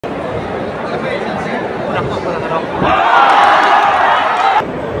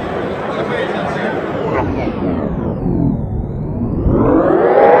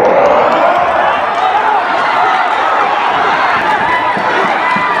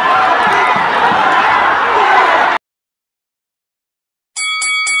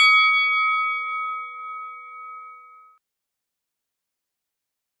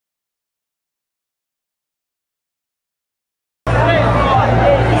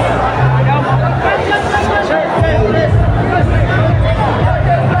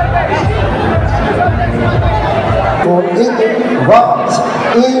Rounds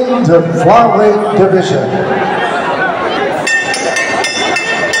in the flyweight division.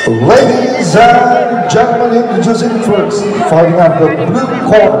 Ladies and gentlemen, introducing first, fighting out the blue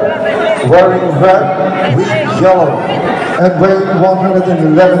corner, wearing red with yellow and weighing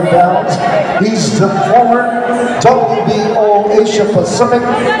 111 pounds. He's the former WBO Asia Pacific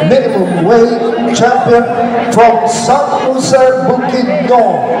minimum weight champion from San Jose,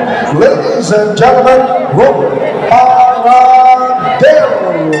 Bukidnon. Ladies and gentlemen, Robert PARADERO.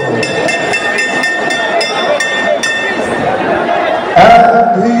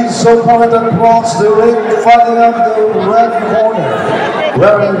 And his opponent across the ring, fighting up the red corner,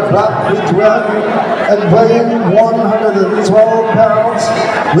 wearing black with red and weighing 112 pounds,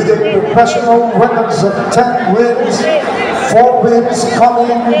 with a professional records of 10 wins, 4 wins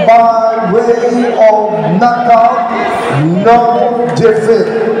coming by way of knockout, no defeat.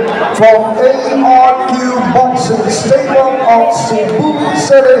 From ARQ Boxing Stadium of Cebu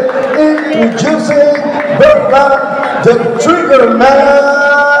City, introducing BERLAND the Trigger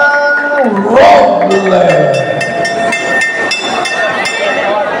Man Robles.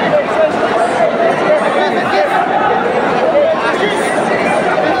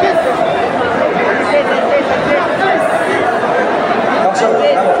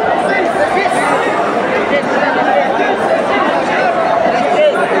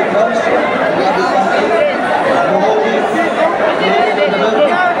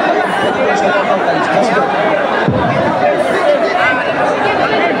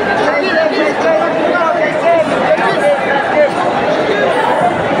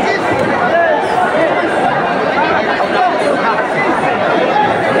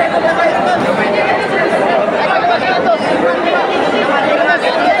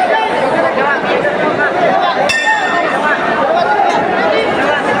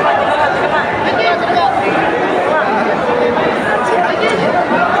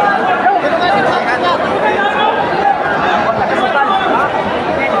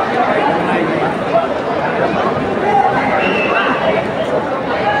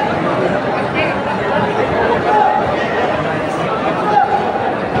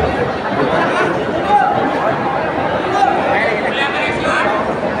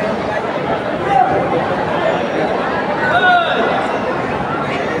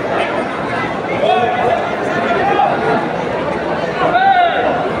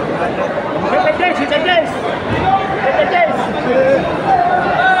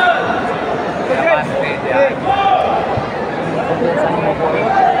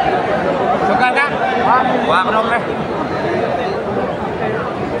 Suka kan? Wah, kenapa?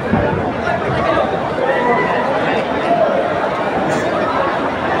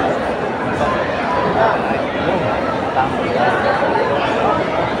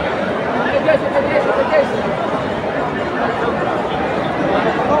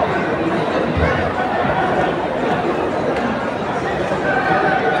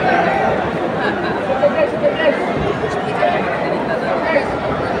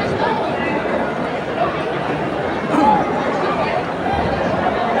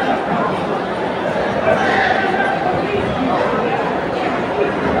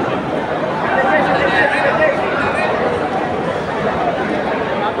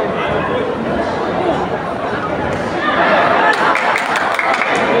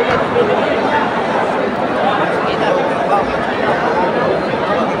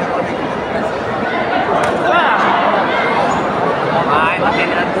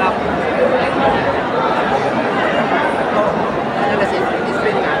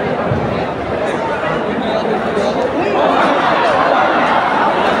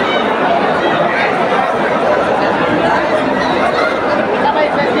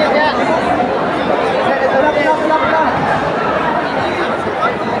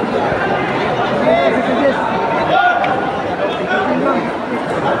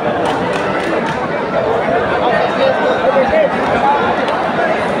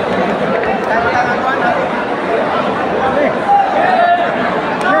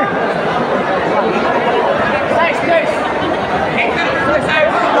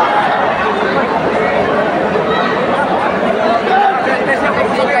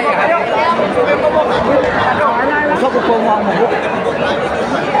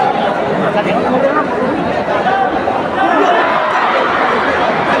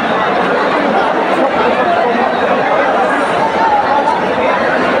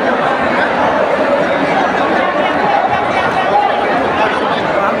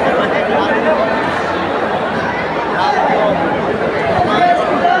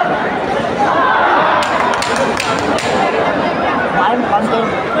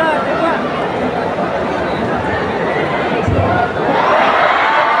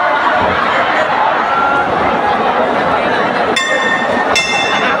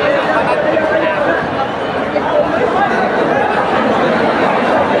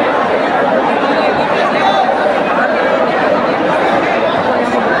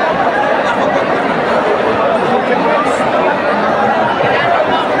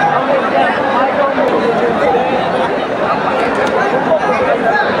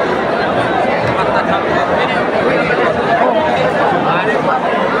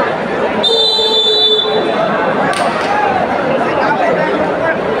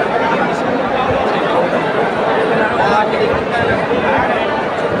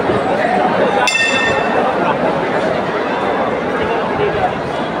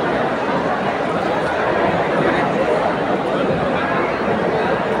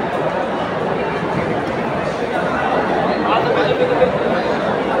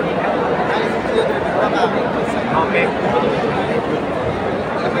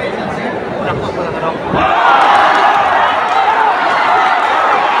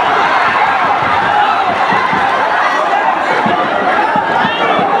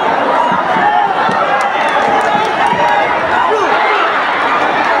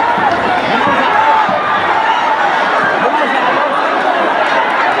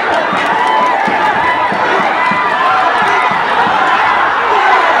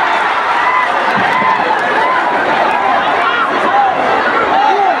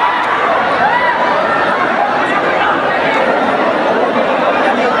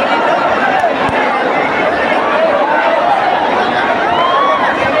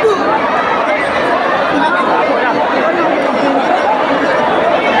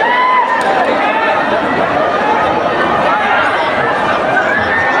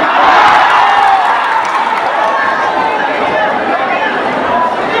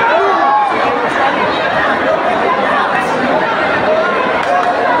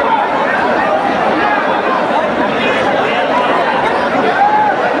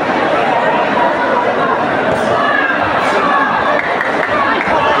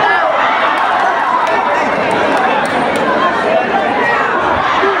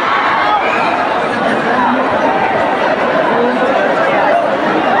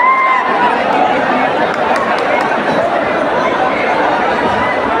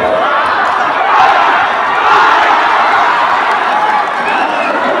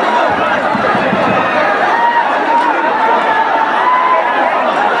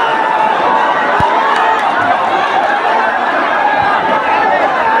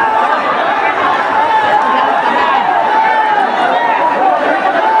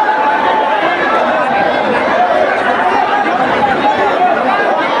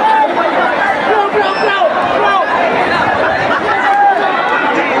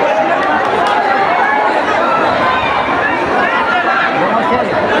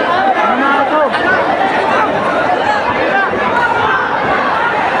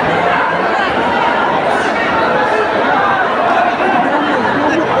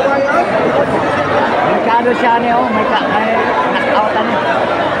 Talo siya niya, oh, may knock-outan niya.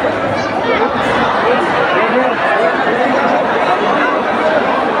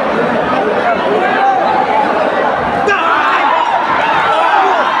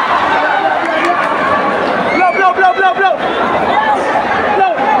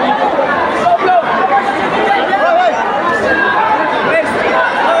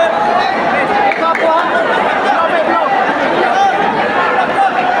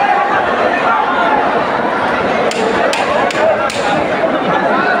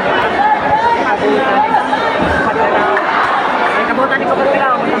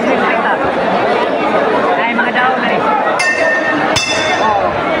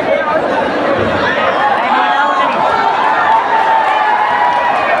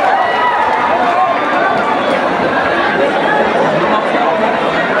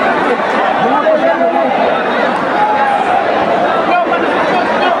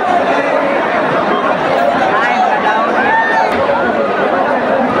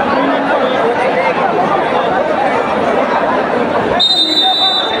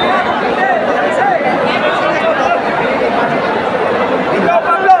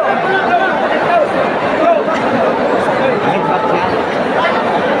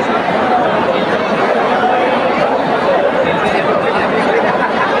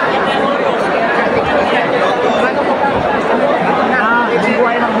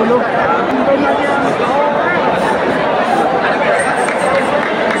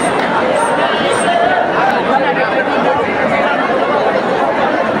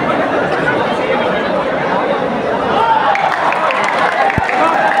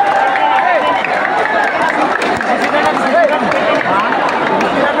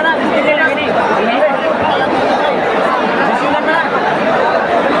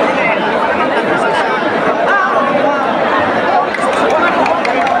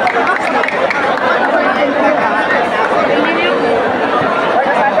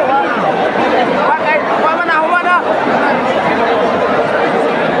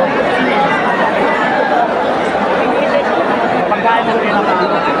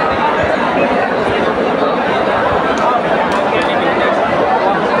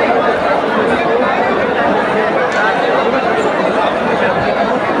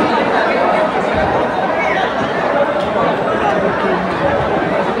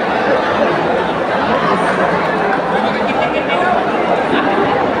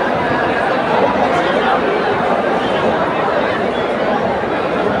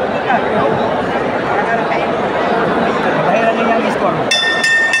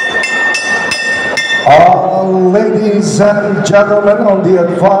 Ladies and gentlemen, on the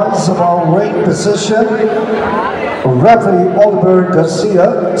advice of our ring position, referee Oliver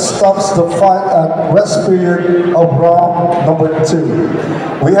Garcia stops the fight at rest period of round number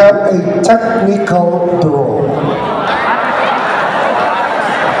 2. We have a technical draw.